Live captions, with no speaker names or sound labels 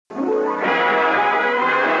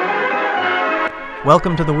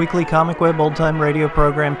Welcome to the weekly Comic Web Old Time Radio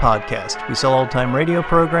Program podcast. We sell old-time radio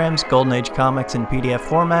programs, Golden Age comics in PDF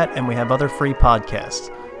format, and we have other free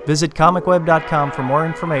podcasts. Visit comicweb.com for more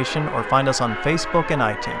information or find us on Facebook and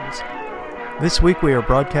iTunes. This week we are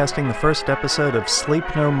broadcasting the first episode of Sleep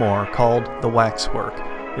No More, called The Waxwork.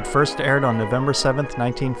 It first aired on November 7th,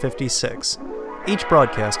 1956. Each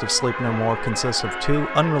broadcast of Sleep No More consists of 2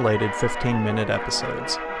 unrelated 15-minute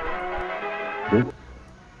episodes. This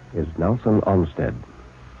is Nelson Olmsted.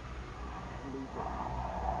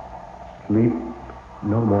 Sleep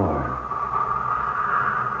no more.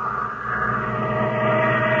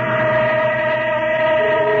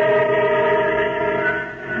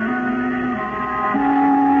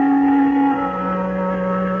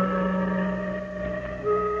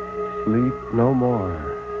 Sleep no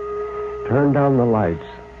more. Turn down the lights.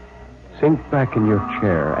 Sink back in your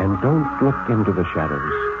chair and don't look into the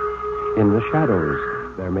shadows. In the shadows,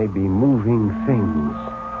 there may be moving things.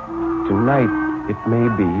 Tonight, it may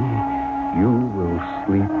be you will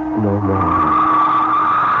sleep no more.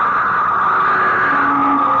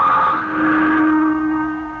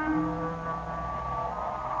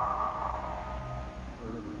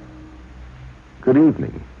 Good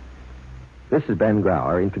evening. This is Ben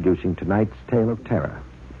Grauer introducing tonight's Tale of Terror,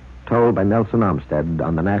 told by Nelson Olmsted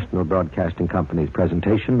on the National Broadcasting Company's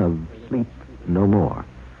presentation of Sleep No More.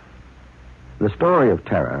 The story of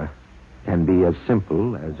terror can be as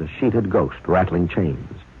simple as a sheeted ghost rattling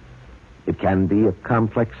chains. It can be a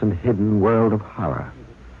complex and hidden world of horror,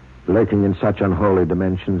 lurking in such unholy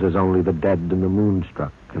dimensions as only the dead and the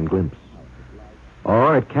moonstruck can glimpse.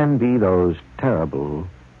 Or it can be those terrible,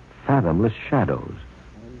 fathomless shadows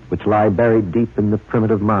which lie buried deep in the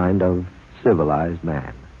primitive mind of civilized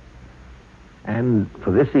man. And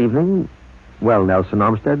for this evening, well, Nelson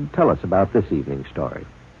Olmsted, tell us about this evening's story.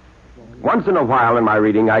 Once in a while in my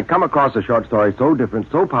reading, I come across a short story so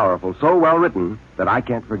different, so powerful, so well written, that I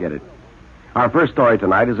can't forget it. Our first story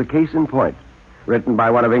tonight is a case in point, written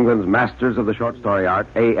by one of England's masters of the short story art,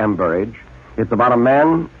 A.M. Burrage. It's about a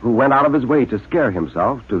man who went out of his way to scare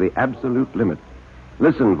himself to the absolute limit.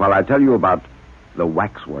 Listen while I tell you about The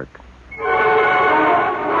Waxwork.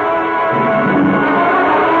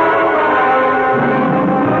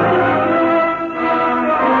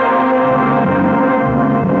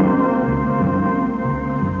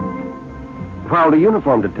 While the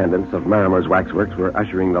uniformed attendants of Merrimer's Waxworks were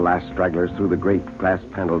ushering the last stragglers through the great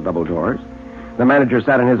glass-paneled double doors, the manager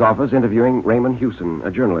sat in his office interviewing Raymond Hewson, a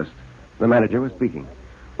journalist. The manager was speaking.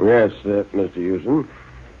 Yes, Mr. Hewson.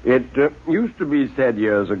 It used to be said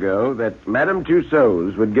years ago that Madame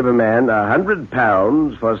Tussauds would give a man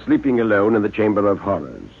 £100 for sleeping alone in the Chamber of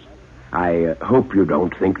Horrors. I hope you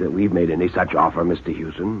don't think that we've made any such offer, Mr.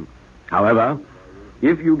 Hewson. However,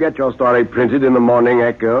 if you get your story printed in the Morning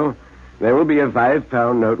Echo, there will be a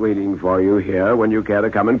 £5 note waiting for you here when you care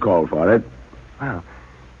to come and call for it. Well,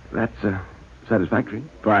 that's satisfactory.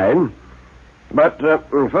 Fine. But,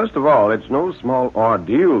 first of all, it's no small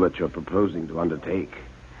ordeal that you're proposing to undertake.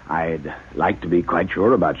 I'd like to be quite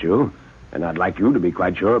sure about you, and I'd like you to be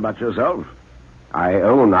quite sure about yourself. I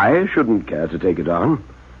own I shouldn't care to take it on.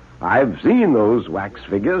 I've seen those wax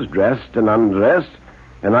figures dressed and undressed,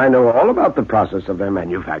 and I know all about the process of their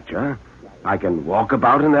manufacture. I can walk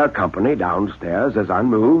about in their company downstairs as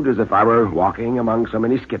unmoved as if I were walking among so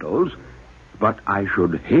many skittles. But I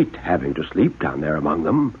should hate having to sleep down there among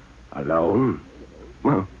them, alone.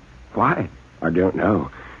 Well, why? I don't know.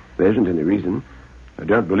 There isn't any reason. I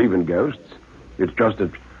don't believe in ghosts. It's just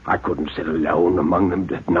that I couldn't sit alone among them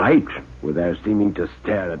at night, with their seeming to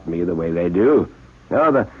stare at me the way they do.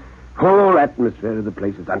 No, the whole atmosphere of the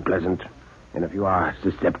place is unpleasant. And if you are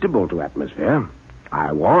susceptible to atmosphere,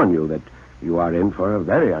 I warn you that you are in for a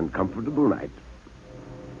very uncomfortable night.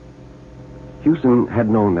 Hewson had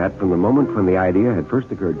known that from the moment when the idea had first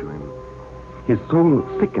occurred to him. His soul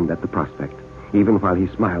sickened at the prospect, even while he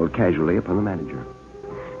smiled casually upon the manager.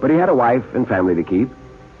 But he had a wife and family to keep,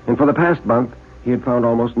 and for the past month, he had found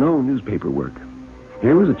almost no newspaper work.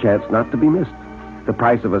 Here was a chance not to be missed. The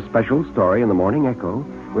price of a special story in the Morning Echo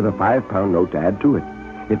with a £5 note to add to it.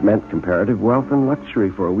 It meant comparative wealth and luxury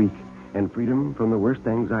for a week, and freedom from the worst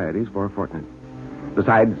anxieties for a fortnight.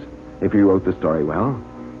 Besides, if he wrote the story well,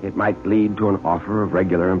 it might lead to an offer of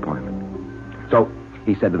regular employment. So,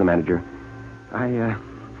 he said to the manager,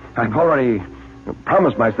 I've already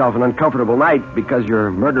promised myself an uncomfortable night because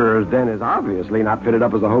your murderer's den is obviously not fitted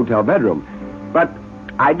up as a hotel bedroom. But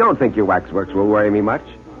I don't think your waxworks will worry me much.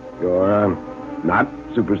 You're not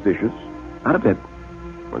superstitious? Not a bit.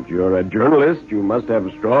 But you're a journalist. You must have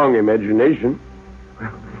a strong imagination.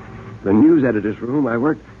 The news editors for whom I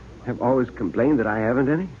work have always complained that I haven't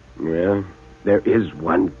any. Yeah. There is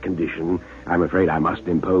one condition I'm afraid I must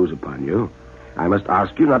impose upon you. I must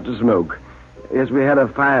ask you not to smoke. Yes, we had a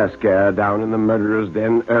fire scare down in the murderer's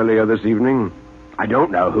den earlier this evening. I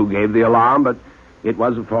don't know who gave the alarm, but it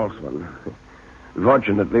was a false one.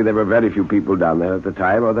 Fortunately, there were very few people down there at the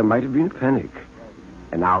time, or there might have been a panic.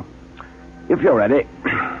 And now, if you're ready,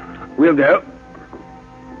 we'll go.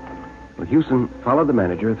 Well, Hewson followed the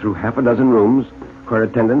manager through half a dozen rooms where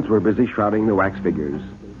attendants were busy shrouding the wax figures.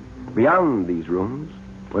 Beyond these rooms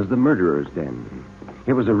was the murderer's den.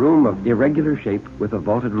 It was a room of irregular shape with a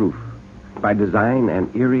vaulted roof. By design,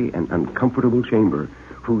 an eerie and uncomfortable chamber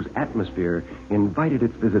whose atmosphere invited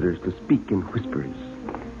its visitors to speak in whispers.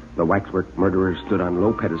 The waxwork murderers stood on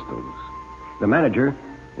low pedestals. The manager,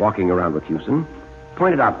 walking around with Hewson,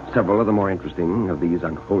 pointed out several of the more interesting of these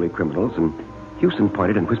unholy criminals, and Hewson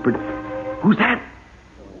pointed and whispered, "Who's that?"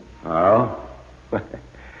 Oh?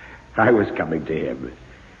 I was coming to him.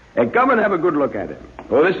 Come and have a good look at him.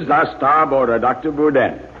 Oh, this is our starboarder, Dr.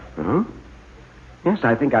 Burdett. Uh-huh. Yes,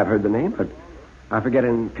 I think I've heard the name, but I forget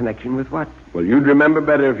in connection with what. Well, you'd remember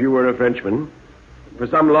better if you were a Frenchman. For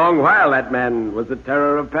some long while, that man was the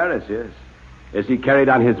terror of Paris, yes. As he carried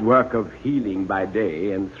on his work of healing by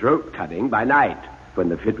day and throat-cutting by night when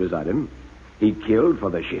the fit was on him. He killed for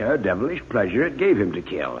the sheer devilish pleasure it gave him to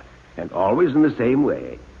kill, and always in the same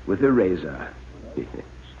way, with a razor. Yes.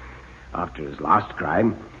 After his last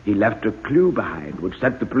crime, he left a clue behind which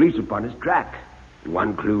set the police upon his track.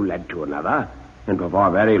 One clue led to another, and before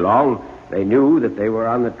very long, they knew that they were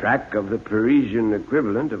on the track of the Parisian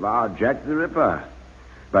equivalent of our Jack the Ripper.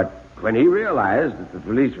 But when he realized that the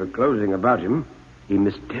police were closing about him, he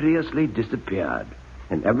mysteriously disappeared.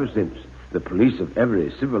 And ever since, the police of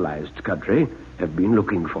every civilized country have been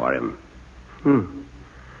looking for him.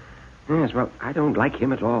 Yes, well, I don't like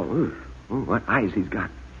him at all. Ooh, what eyes he's got.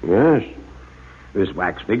 Yes. This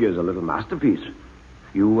wax figure's a little masterpiece.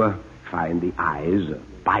 You find the eyes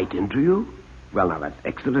bite into you? Well, now, that's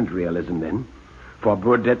excellent realism, then. For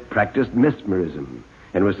Burdett practiced mesmerism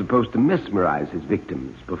and was supposed to mesmerize his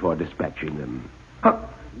victims before dispatching them. Huh.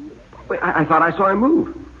 Wait, I thought I saw him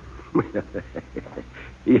move.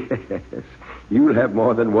 Yes. You'll have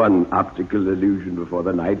more than one optical illusion before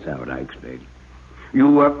the night's out, I expect.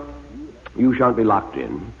 You shan't be locked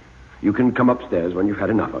in. You can come upstairs when you've had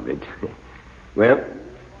enough of it. Well,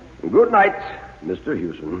 good night, Mr.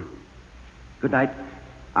 Hewson. Good night.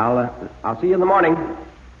 I'll see you in the morning.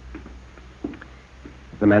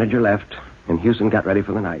 The manager left, and Hewson got ready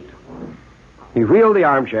for the night. He wheeled the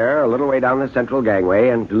armchair a little way down the central gangway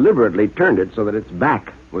and deliberately turned it so that its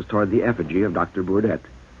back was toward the effigy of Dr. Burdett.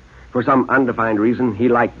 For some undefined reason, he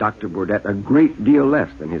liked Dr. Burdett a great deal less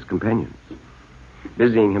than his companions.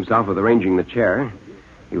 Busying himself with arranging the chair,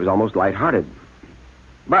 he was almost lighthearted.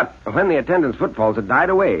 But when the attendant's footfalls had died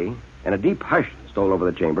away and a deep hush stole over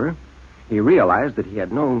the chamber, he realized that he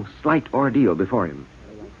had no slight ordeal before him.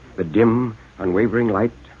 The dim, unwavering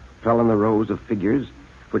light fell on the rows of figures,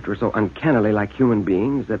 which were so uncannily like human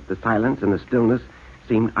beings that the silence and the stillness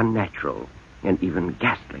seemed unnatural and even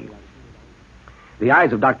ghastly. The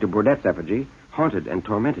eyes of Dr. Burdett's effigy haunted and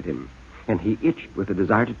tormented him, and he itched with a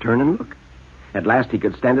desire to turn and look. At last he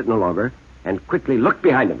could stand it no longer and quickly looked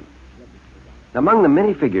behind him. Among the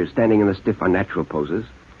many figures standing in the stiff, unnatural poses,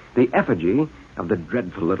 the effigy of the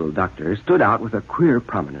dreadful little doctor stood out with a queer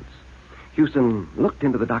prominence. Hewson looked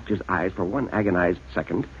into the doctor's eyes for one agonized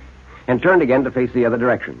second and turned again to face the other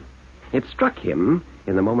direction. It struck him,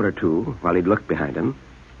 in the moment or two, while he'd looked behind him,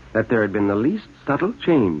 that there had been the least subtle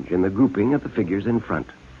change in the grouping of the figures in front.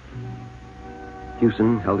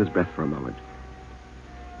 Hewson held his breath for a moment,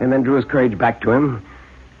 and then drew his courage back to him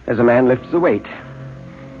as a man lifts a weight.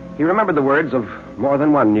 He remembered the words of more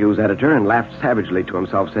than one news editor and laughed savagely to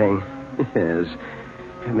himself, saying, "Yes,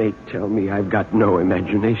 and they tell me I've got no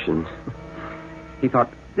imagination." He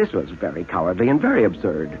thought this was very cowardly and very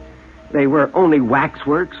absurd. They were only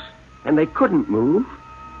waxworks, and they couldn't move.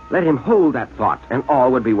 Let him hold that thought, and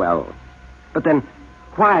all would be well. But then,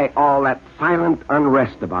 why all that silent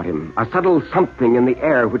unrest about him? A subtle something in the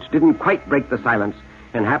air which didn't quite break the silence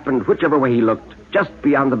and happened whichever way he looked, just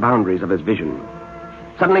beyond the boundaries of his vision.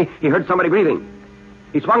 Suddenly, he heard somebody breathing.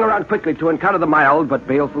 He swung around quickly to encounter the mild but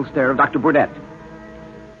baleful stare of Dr. Burdett.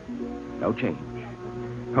 No change.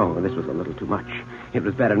 Oh, this was a little too much. It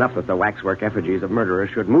was bad enough that the waxwork effigies of murderers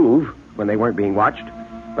should move when they weren't being watched,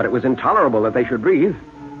 but it was intolerable that they should breathe.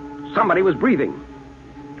 Somebody was breathing.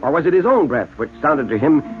 Or was it his own breath, which sounded to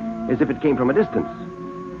him as if it came from a distance?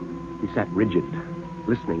 He sat rigid,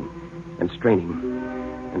 listening and straining,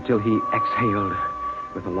 until he exhaled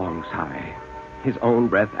with a long sigh. His own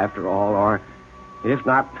breath, after all, or, if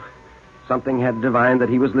not, something had divined that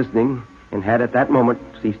he was listening and had at that moment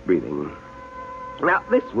ceased breathing. Now,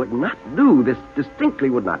 this would not do. This distinctly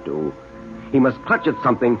would not do. He must clutch at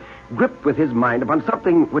something, grip with his mind upon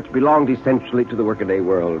something which belonged essentially to the workaday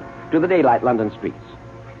world, to the daylight London streets.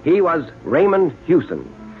 He was Raymond Hewson,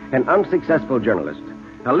 an unsuccessful journalist,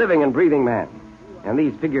 a living and breathing man. And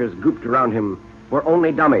these figures grouped around him were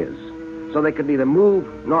only dummies, so they could neither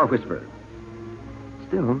move nor whisper.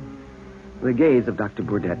 Still, the gaze of Dr.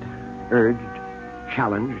 Burdett urged,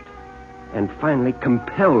 challenged, and finally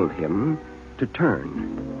compelled him to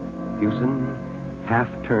turn. Hewson half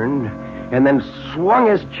turned and then swung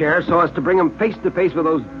his chair so as to bring him face to face with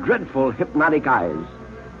those dreadful hypnotic eyes.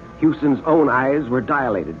 Hewson's own eyes were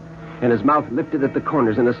dilated, and his mouth lifted at the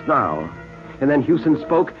corners in a snarl. And then Hewson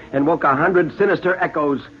spoke and woke 100 sinister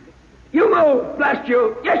echoes. "You moved, blast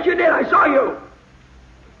you! Yes, you did! I saw you!"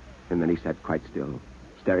 And then he sat quite still,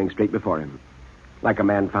 staring straight before him, like a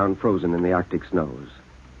man found frozen in the Arctic snows.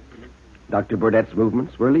 Dr. Burdett's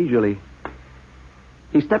movements were leisurely.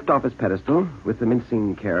 He stepped off his pedestal with the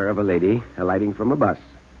mincing care of a lady alighting from a bus.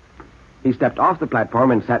 He stepped off the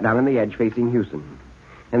platform and sat down on the edge facing Hewson.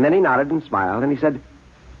 And then he nodded and smiled, and he said,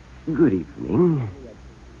 "Good evening."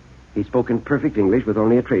 He spoke in perfect English with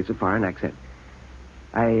only a trace of foreign accent.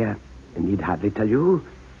 I need hardly tell you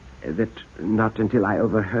that not until I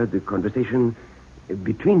overheard the conversation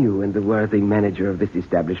between you and the worthy manager of this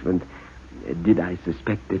establishment did I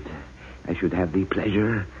suspect that I should have the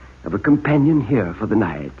pleasure of a companion here for the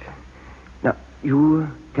night. Now, you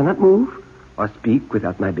cannot move or speak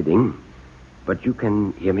without my bidding, but you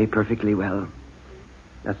can hear me perfectly well.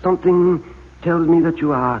 Now, something tells me that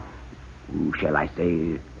you are, shall I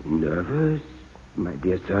say, nervous? My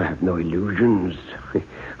dear sir, have no illusions.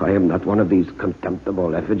 I am not one of these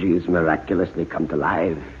contemptible effigies miraculously come to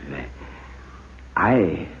life.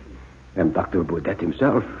 I am Dr. Burdett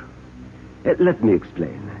himself. Let me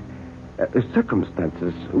explain.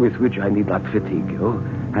 Circumstances with which I need not fatigue you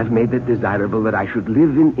have made it desirable that I should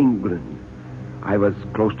live in England. I was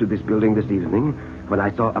close to this building this evening when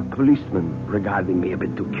I saw a policeman regarding me a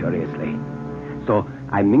bit too curiously. So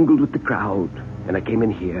I mingled with the crowd, and I came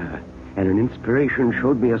in here, and an inspiration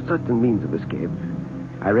showed me a certain means of escape.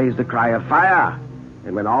 I raised a cry of fire,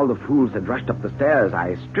 and when all the fools had rushed up the stairs,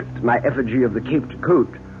 I stripped my effigy of the caped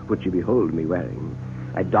coat, which you behold me wearing.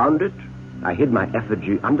 I donned it, I hid my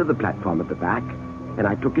effigy under the platform at the back, and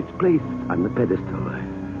I took its place on the pedestal.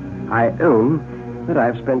 I own that I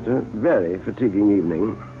have spent a very fatiguing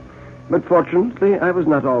evening, but fortunately I was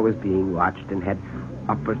not always being watched and had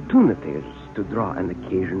opportunities to draw an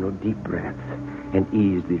occasional deep breath and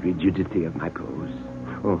ease the rigidity of my pose.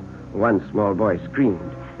 Oh, one small boy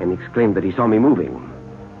screamed and exclaimed that he saw me moving.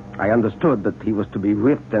 I understood that he was to be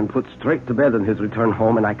whipped and put straight to bed on his return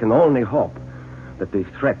home, and I can only hope that the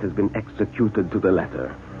threat has been executed to the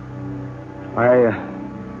letter. I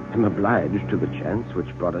am obliged to the chance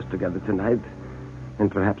which brought us together tonight,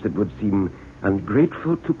 and perhaps it would seem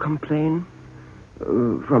ungrateful to complain.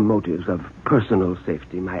 From motives of personal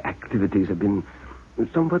safety, my activities have been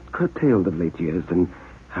somewhat curtailed of late years, and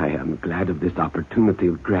I am glad of this opportunity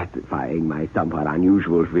of gratifying my somewhat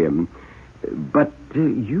unusual whim. But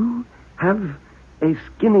you have a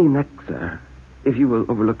skinny neck, sir, if you will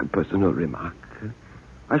overlook a personal remark.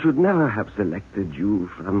 I should never have selected you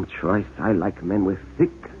from choice. I like men with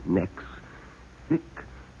thick necks, thick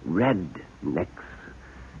red necks.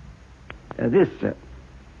 This,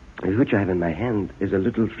 which I have in my hand, is a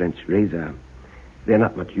little French razor. They're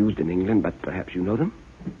not much used in England, but perhaps you know them.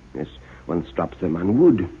 Yes, one strops them on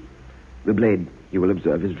wood. The blade, you will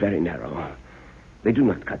observe, is very narrow. They do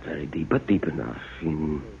not cut very deep, but deep enough.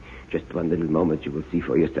 In just one little moment, you will see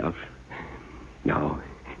for yourself. Now,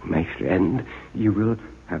 my friend, you will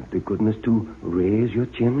have the goodness to raise your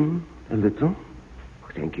chin a little.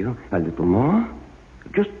 Thank you. A little more.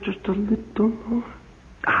 Just a little more.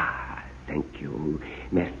 Ah, thank you.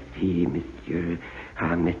 Merci, monsieur.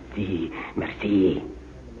 Ah, merci. Merci.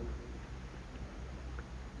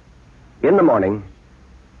 In the morning,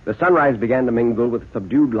 the sunrise began to mingle with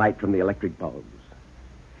subdued light from the electric bulbs.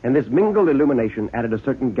 And this mingled illumination added a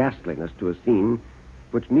certain ghastliness to a scene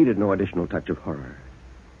which needed no additional touch of horror.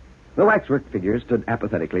 The waxwork figures stood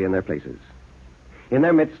apathetically in their places. In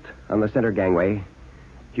their midst, on the center gangway,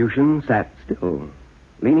 Hewson sat still,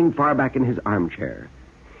 leaning far back in his armchair.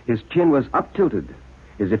 His chin was up-tilted,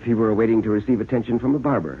 as if he were awaiting to receive attention from a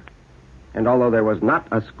barber. And although there was not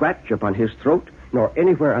a scratch upon his throat, nor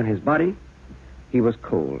anywhere on his body, he was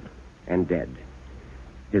cold and dead.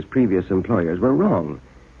 His previous employers were wrong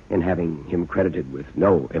in having him credited with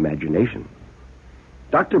no imagination.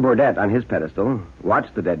 Dr. Burdett, on his pedestal,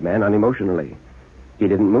 watched the dead man unemotionally. He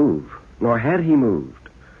didn't move, nor had he moved.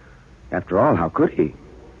 After all, how could he?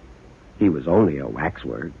 He was only a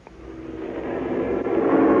waxwork.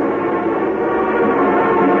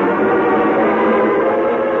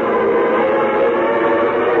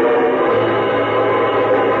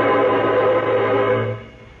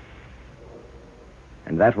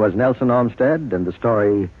 And that was Nelson Olmsted and the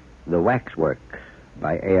story The Waxwork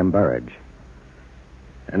by A.M. Burridge.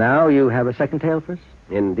 And now you have a second tale for us?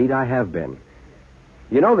 Indeed, I have been.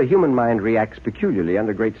 You know, the human mind reacts peculiarly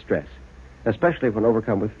under great stress, especially when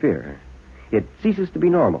overcome with fear. It ceases to be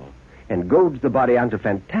normal and goads the body onto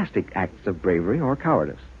fantastic acts of bravery or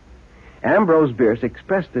cowardice. Ambrose Bierce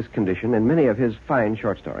expressed this condition in many of his fine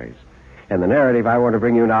short stories. And the narrative I want to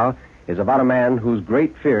bring you now is about a man whose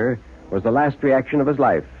great fear was the last reaction of his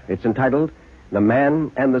life. It's entitled The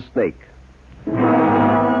Man and the Snake.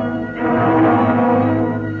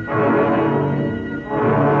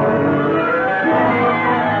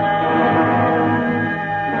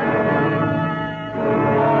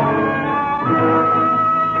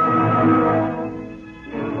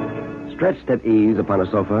 Stretched at ease upon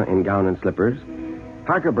a sofa in gown and slippers,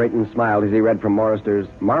 Harker Brayton smiled as he read from Morrister's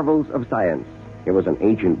Marvels of Science. It was an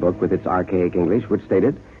ancient book with its archaic English, which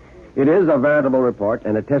stated, "It is a veritable report,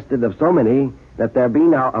 and attested of so many, that there be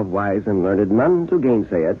now of wise and learned none to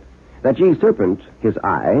gainsay it, that ye serpent, his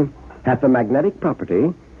eye, hath a magnetic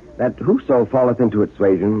property, that whoso falleth into its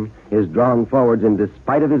suasion is drawn forwards in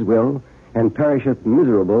despite of his will, and perisheth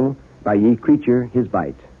miserable by ye creature his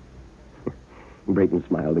bite." Brayton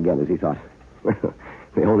smiled again as he thought,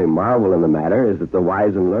 the only marvel in the matter is that the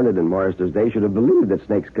wise and learned in Morrister's day should have believed that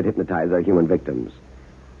snakes could hypnotize their human victims.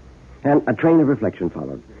 And a train of reflection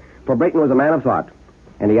followed. For Brayton was a man of thought,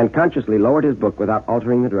 and he unconsciously lowered his book without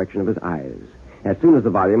altering the direction of his eyes. As soon as the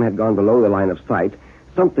volume had gone below the line of sight,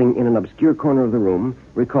 something in an obscure corner of the room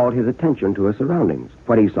recalled his attention to his surroundings.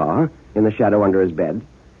 What he saw, in the shadow under his bed,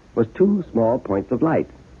 was two small points of light,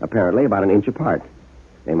 apparently about an inch apart.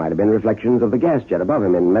 They might have been reflections of the gas jet above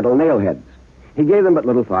him in metal nail heads. He gave them but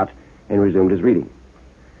little thought and resumed his reading.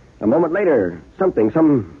 A moment later, some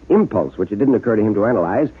impulse which it didn't occur to him to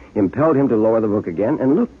analyze, impelled him to lower the book again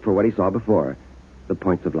and look for what he saw before. The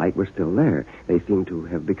points of light were still there. They seemed to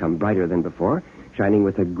have become brighter than before, shining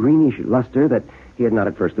with a greenish luster that he had not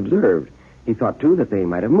at first observed. He thought, too, that they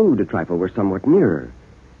might have moved a trifle, were somewhat nearer.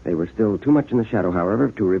 They were still too much in the shadow, however,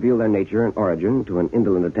 to reveal their nature and origin to an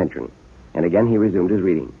indolent attention. And again he resumed his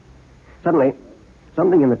reading. Suddenly,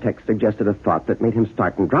 something in the text suggested a thought that made him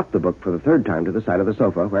start and drop the book for the third time to the side of the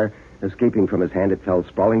sofa, where, escaping from his hand, it fell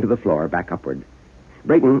sprawling to the floor, back upward.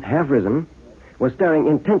 Brayton, half risen, was staring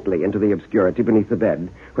intently into the obscurity beneath the bed,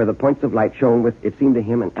 where the points of light shone with, it seemed to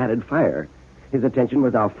him, an added fire. His attention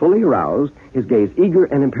was now fully aroused, his gaze eager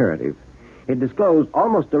and imperative. It disclosed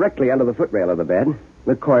almost directly under the footrail of the bed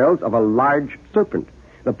the coils of a large serpent.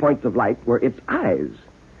 The points of light were its eyes.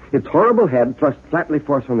 Its horrible head, thrust flatly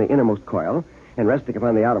forth from the innermost coil and resting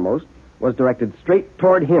upon the outermost, was directed straight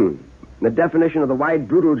toward him. The definition of the wide,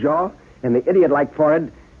 brutal jaw and the idiot-like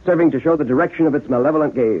forehead serving to show the direction of its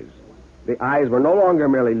malevolent gaze. The eyes were no longer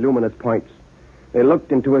merely luminous points. They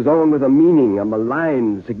looked into his own with a meaning, a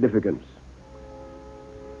malign significance.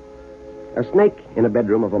 A snake in a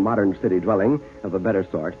bedroom of a modern city dwelling of a better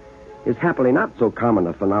sort is happily not so common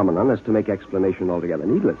a phenomenon as to make explanation altogether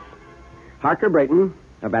needless. Harker Brayton,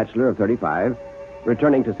 a bachelor of 35,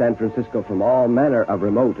 returning to San Francisco from all manner of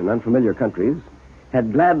remote and unfamiliar countries,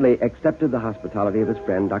 had gladly accepted the hospitality of his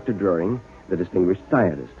friend, Dr. Druring, the distinguished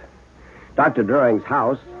scientist. Dr. Druring's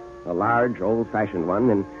house, a large, old-fashioned one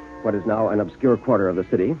in what is now an obscure quarter of the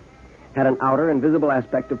city, had an outer and visible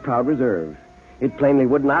aspect of proud reserve. It plainly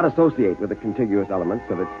would not associate with the contiguous elements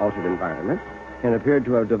of its altered environment and appeared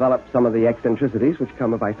to have developed some of the eccentricities which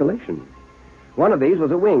come of isolation. One of these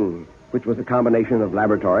was a wing, which was a combination of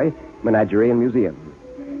laboratory, menagerie, and museum.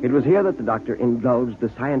 It was here that the doctor indulged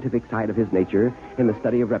the scientific side of his nature in the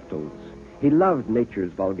study of reptiles. He loved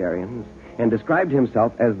nature's vulgarians and described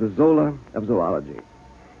himself as the Zola of zoology.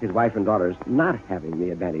 His wife and daughters, not having the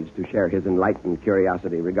advantage to share his enlightened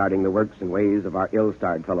curiosity regarding the works and ways of our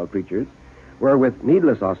ill-starred fellow creatures, were with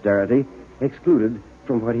needless austerity excluded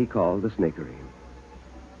from what he called the snakery.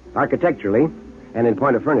 Architecturally, and in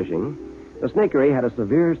point of furnishing, the snakery had a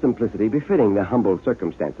severe simplicity befitting the humble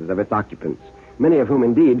circumstances of its occupants, many of whom,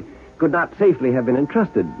 indeed, could not safely have been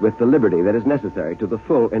entrusted with the liberty that is necessary to the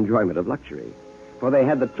full enjoyment of luxury, for they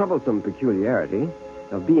had the troublesome peculiarity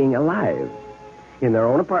of being alive. In their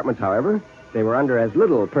own apartments, however, they were under as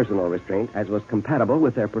little personal restraint as was compatible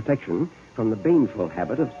with their protection from the baneful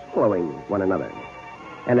habit of swallowing one another.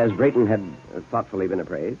 And as Brayton had thoughtfully been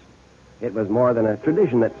appraised, it was more than a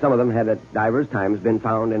tradition that some of them had at divers times been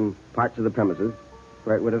found in parts of the premises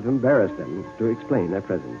where it would have embarrassed them to explain their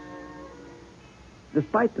presence.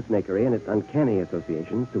 Despite the snakery and its uncanny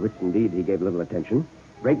associations, to which indeed he gave little attention,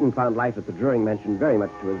 Brayton found life at the Druring mansion very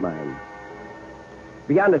much to his mind.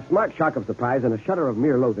 Beyond a smart shock of surprise and a shudder of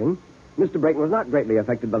mere loathing, Mr. Brayton was not greatly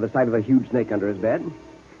affected by the sight of a huge snake under his bed.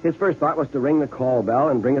 His first thought was to ring the call bell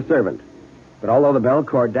and bring a servant. But although the bell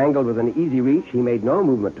cord dangled within easy reach, he made no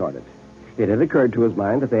movement toward it. It had occurred to his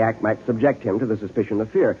mind that the act might subject him to the suspicion of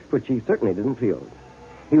fear, which he certainly didn't feel.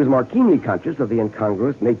 He was more keenly conscious of the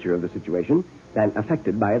incongruous nature of the situation than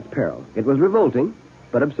affected by its peril. It was revolting,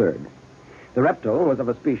 but absurd. The reptile was of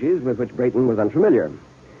a species with which Brayton was unfamiliar.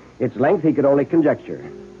 Its length he could only conjecture.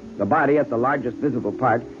 The body, at the largest visible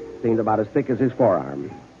part, seemed about as thick as his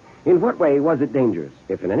forearm. In what way was it dangerous,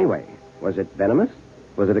 if in any way? Was it venomous?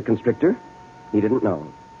 Was it a constrictor? He didn't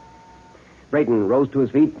know. Brayton rose to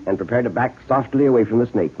his feet and prepared to back softly away from the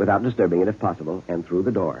snake without disturbing it if possible, and through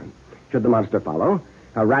the door. Should the monster follow,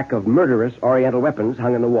 a rack of murderous oriental weapons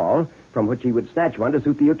hung in the wall, from which he would snatch one to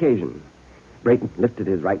suit the occasion. Brayton lifted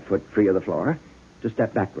his right foot free of the floor to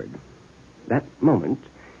step backward. That moment,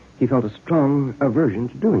 he felt a strong aversion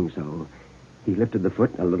to doing so. He lifted the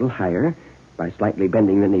foot a little higher by slightly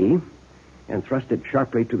bending the knee and thrust it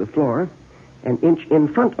sharply to the floor, an inch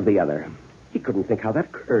in front of the other. He couldn't think how that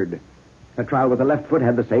occurred. A trial with the left foot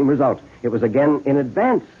had the same result. It was again in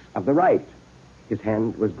advance of the right. His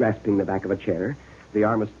hand was grasping the back of a chair. The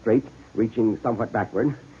arm was straight, reaching somewhat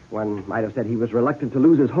backward. One might have said he was reluctant to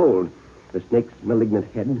lose his hold. The snake's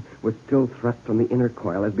malignant head was still thrust from the inner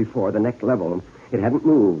coil as before, the neck level. It hadn't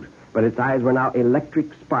moved, but its eyes were now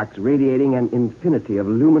electric sparks radiating an infinity of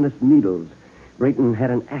luminous needles. Brayton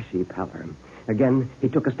had an ashy pallor. Again, he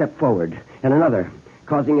took a step forward, and another,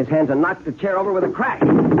 causing his hand to knock the chair over with a crash. The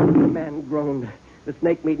man groaned. The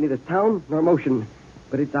snake made neither sound nor motion,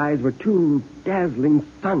 but its eyes were two dazzling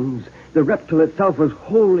suns. The reptile itself was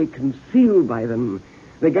wholly concealed by them.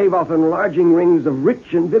 They gave off enlarging rings of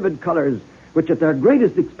rich and vivid colors, which at their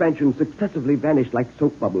greatest expansion successively vanished like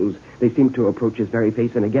soap bubbles. They seemed to approach his very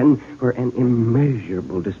face and again were an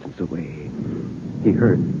immeasurable distance away. He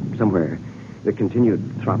heard, somewhere, the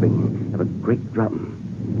continued throbbing of a great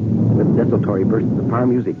drum, with desultory bursts of far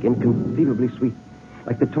music, inconceivably sweet,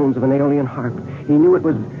 like the tones of an alien harp. He knew it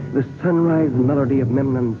was the sunrise melody of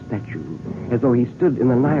Memnon's statue, as though he stood in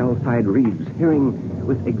the Nile-side reeds, hearing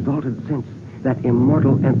with exalted sense that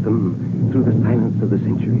immortal anthem through the silence of the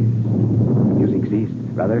centuries. Music ceased.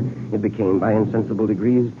 Rather, it became, by insensible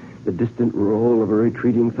degrees, the distant roll of a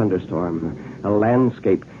retreating thunderstorm. A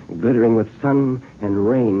landscape glittering with sun and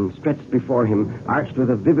rain stretched before him, arched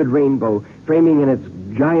with a vivid rainbow, framing in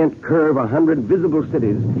its giant curve 100 visible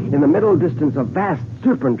cities. In the middle distance, a vast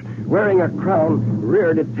serpent, wearing a crown,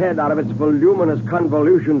 reared its head out of its voluminous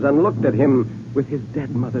convolutions and looked at him with his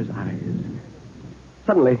dead mother's eyes.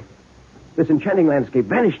 Suddenly, this enchanting landscape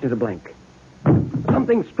vanished at a blank.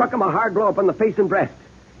 Something struck him a hard blow upon the face and breast.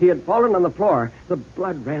 He had fallen on the floor. The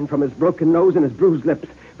blood ran from his broken nose and his bruised lips.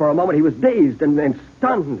 For a moment he was dazed and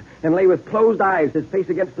stunned and lay with closed eyes, his face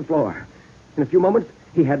against the floor. In a few moments,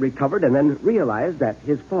 he had recovered and then realized that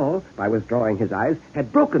his fall, by withdrawing his eyes,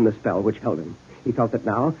 had broken the spell which held him. He felt that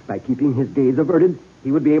now, by keeping his gaze averted,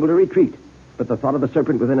 he would be able to retreat. But the thought of the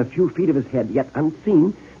serpent within a few feet of his head, yet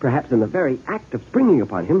unseen, perhaps in the very act of springing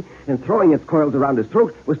upon him and throwing its coils around his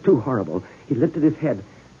throat, was too horrible. He lifted his head,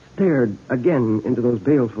 stared again into those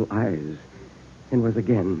baleful eyes, and was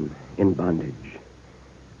again in bondage.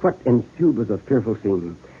 What ensued was a fearful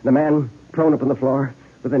scene. The man, prone upon the floor,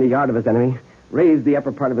 within a yard of his enemy, raised the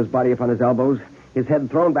upper part of his body upon his elbows, his head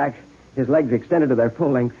thrown back, his legs extended to their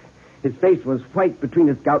full length. His face was white between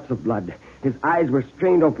his gouts of blood. His eyes were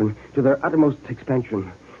strained open to their uttermost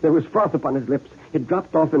expansion. There was froth upon his lips. It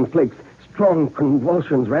dropped off in flakes. Strong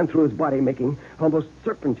convulsions ran through his body, making almost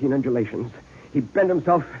serpentine undulations. He bent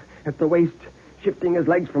himself at the waist, shifting his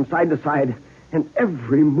legs from side to side, and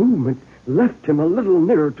every movement left him a little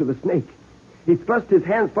nearer to the snake. He thrust his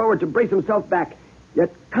hands forward to brace himself back,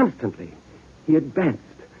 yet constantly he advanced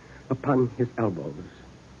upon his elbows.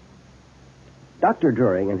 Dr.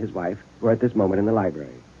 Druring and his wife were at this moment in the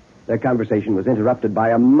library. Their conversation was interrupted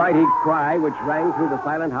by a mighty cry which rang through the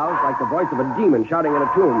silent house like the voice of a demon shouting in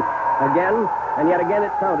a tomb. Again, and yet again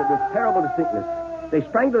it sounded with terrible distinctness. They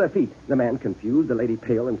sprang to their feet, the man confused, the lady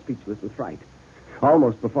pale and speechless with fright.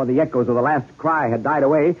 Almost before the echoes of the last cry had died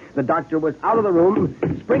away, the doctor was out of the room,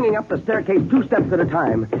 springing up the staircase 2 steps at a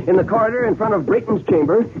time. In the corridor in front of Brayton's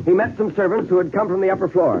chamber, he met some servants who had come from the upper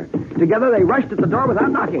floor. Together they rushed at the door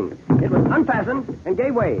without knocking. It was unfastened and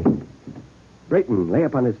gave way. Brayton lay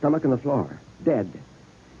upon his stomach on the floor, dead.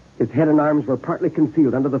 His head and arms were partly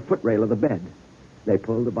concealed under the footrail of the bed. They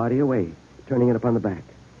pulled the body away, turning it upon the back.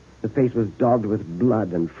 The face was daubed with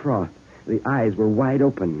blood and froth. The eyes were wide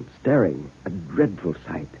open, staring, a dreadful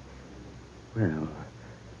sight. Well,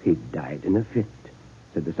 he died in a fit,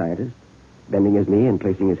 said the scientist, bending his knee and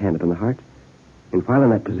placing his hand upon the heart. And while in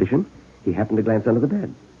that position, he happened to glance under the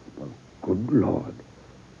bed. Well, good Lord.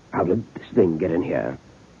 How did this thing get in here?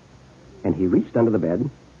 And he reached under the bed,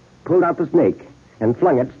 pulled out the snake, and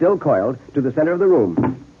flung it, still coiled, to the center of the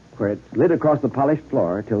room, where it slid across the polished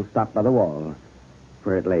floor till stopped by the wall,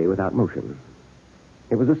 where it lay without motion.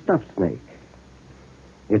 It was a stuffed snake.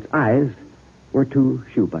 Its eyes were 2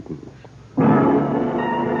 shoe buttons.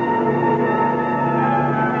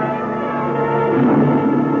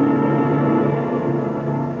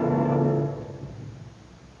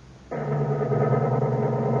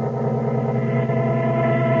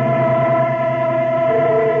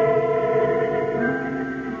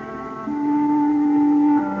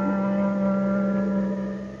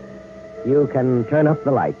 You can turn up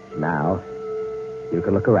the lights now. You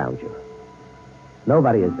can look around you.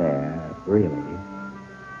 Nobody is there, really.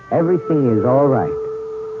 Everything is all right,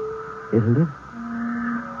 isn't it?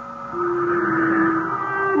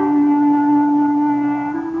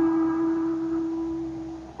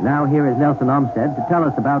 Now here is Nelson Olmsted to tell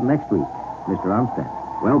us about next week. Mr. Olmsted.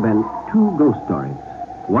 Well, Ben, 2 ghost stories.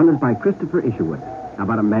 One is by Christopher Isherwood,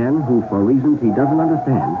 about a man who, for reasons he doesn't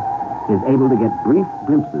understand, is able to get brief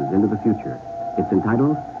glimpses into the future. It's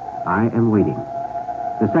entitled, I Am Waiting.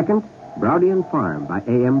 The second, Browdian Farm by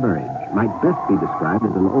A.M. Burridge, might best be described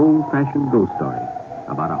as an old-fashioned ghost story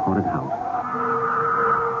about a haunted house.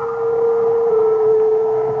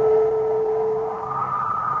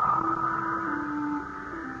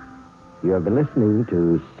 You have been listening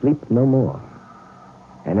to Sleep No More,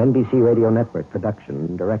 an NBC Radio Network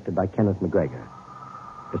production directed by Kenneth McGregor.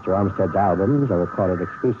 Mr. Olmsted's albums are recorded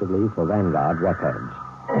exclusively for Vanguard Records.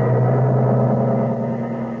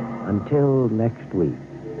 Until next week,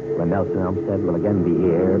 when Nelson Olmsted will again be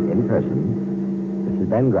here in person, this is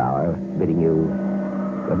Ben Grauer bidding you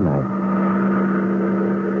good night.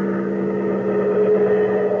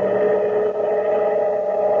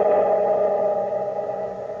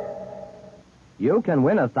 You can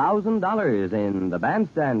win $1,000 in the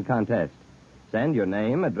Bandstand contest. Send your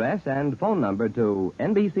name, address, and phone number to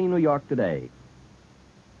NBC New York today.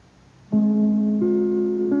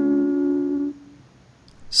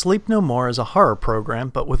 Sleep No More is a horror program,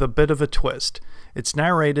 but with a bit of a twist. It's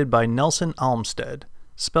narrated by Nelson Olmsted,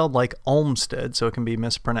 spelled like Olmsted, so it can be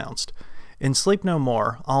mispronounced. In Sleep No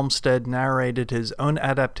More, Olmsted narrated his own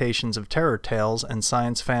adaptations of terror tales and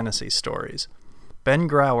science fantasy stories. Ben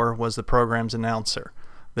Grauer was the program's announcer.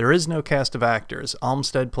 There is no cast of actors.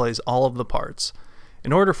 Olmsted plays all of the parts.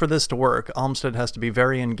 In order for this to work, Olmsted has to be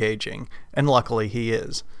very engaging, and luckily he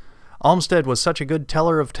is. Olmsted was such a good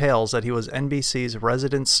teller of tales that he was NBC's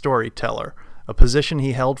resident storyteller, a position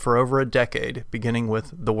he held for over a decade, beginning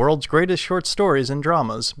with The World's Greatest Short Stories and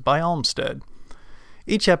Dramas by Olmsted.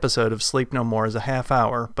 Each episode of Sleep No More is a half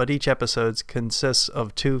hour, but each episode consists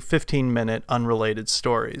of 2 15-minute unrelated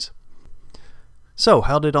stories. So,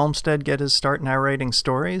 how did Olmsted get his start narrating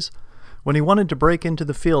stories? When he wanted to break into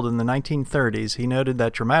the field in the 1930s, he noted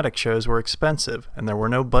that dramatic shows were expensive and there were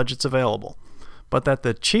no budgets available, but that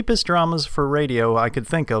the cheapest dramas for radio I could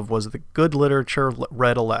think of was the good literature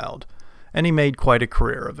read aloud, and he made quite a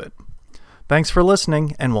career of it. Thanks for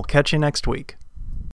listening, and we'll catch you next week.